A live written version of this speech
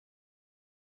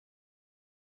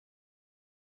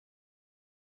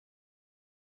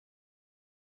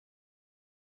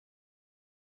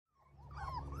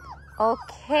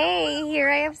Okay, here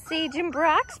I have Sage and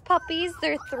Brock's puppies.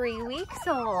 They're 3 weeks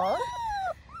old.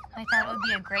 I thought it would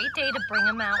be a great day to bring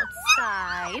them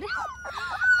outside.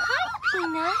 Hi,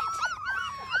 Peanut.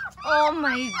 Oh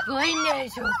my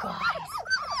goodness, you guys.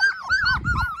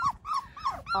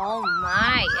 Oh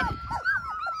my.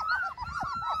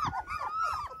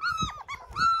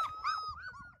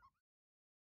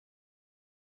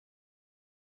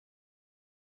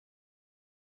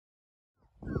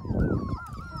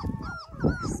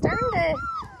 Starting to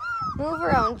move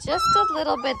around just a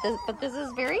little bit, but this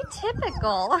is very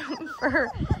typical for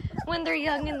when they're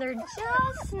young and they're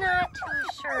just not too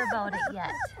sure about it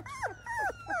yet.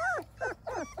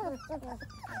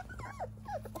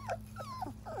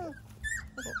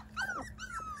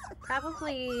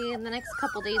 Probably in the next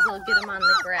couple days I'll get them on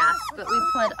the grass, but we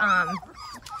put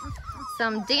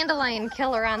some dandelion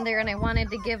killer on there, and I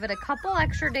wanted to give it a couple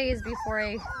extra days before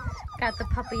I got the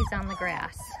puppies on the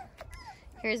grass.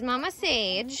 Here's Mama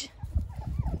Sage.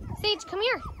 Sage, come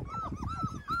here.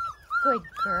 Good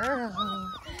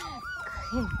girl.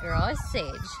 Good girl,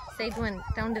 Sage. Sage went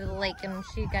down to the lake and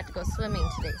she got to go swimming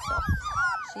today, so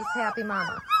she's happy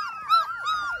mama.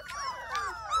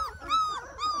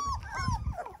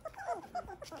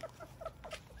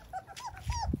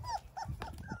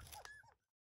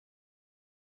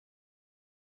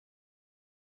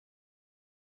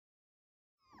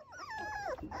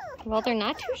 Well, they're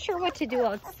not too sure what to do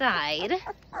outside.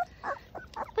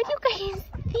 What do you guys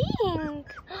think?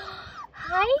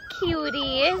 Hi,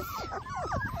 cuties.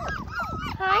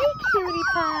 Hi, cutie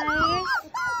pies.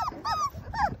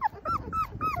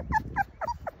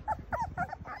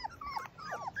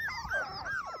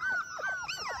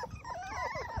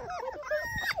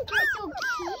 You're so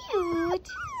cute.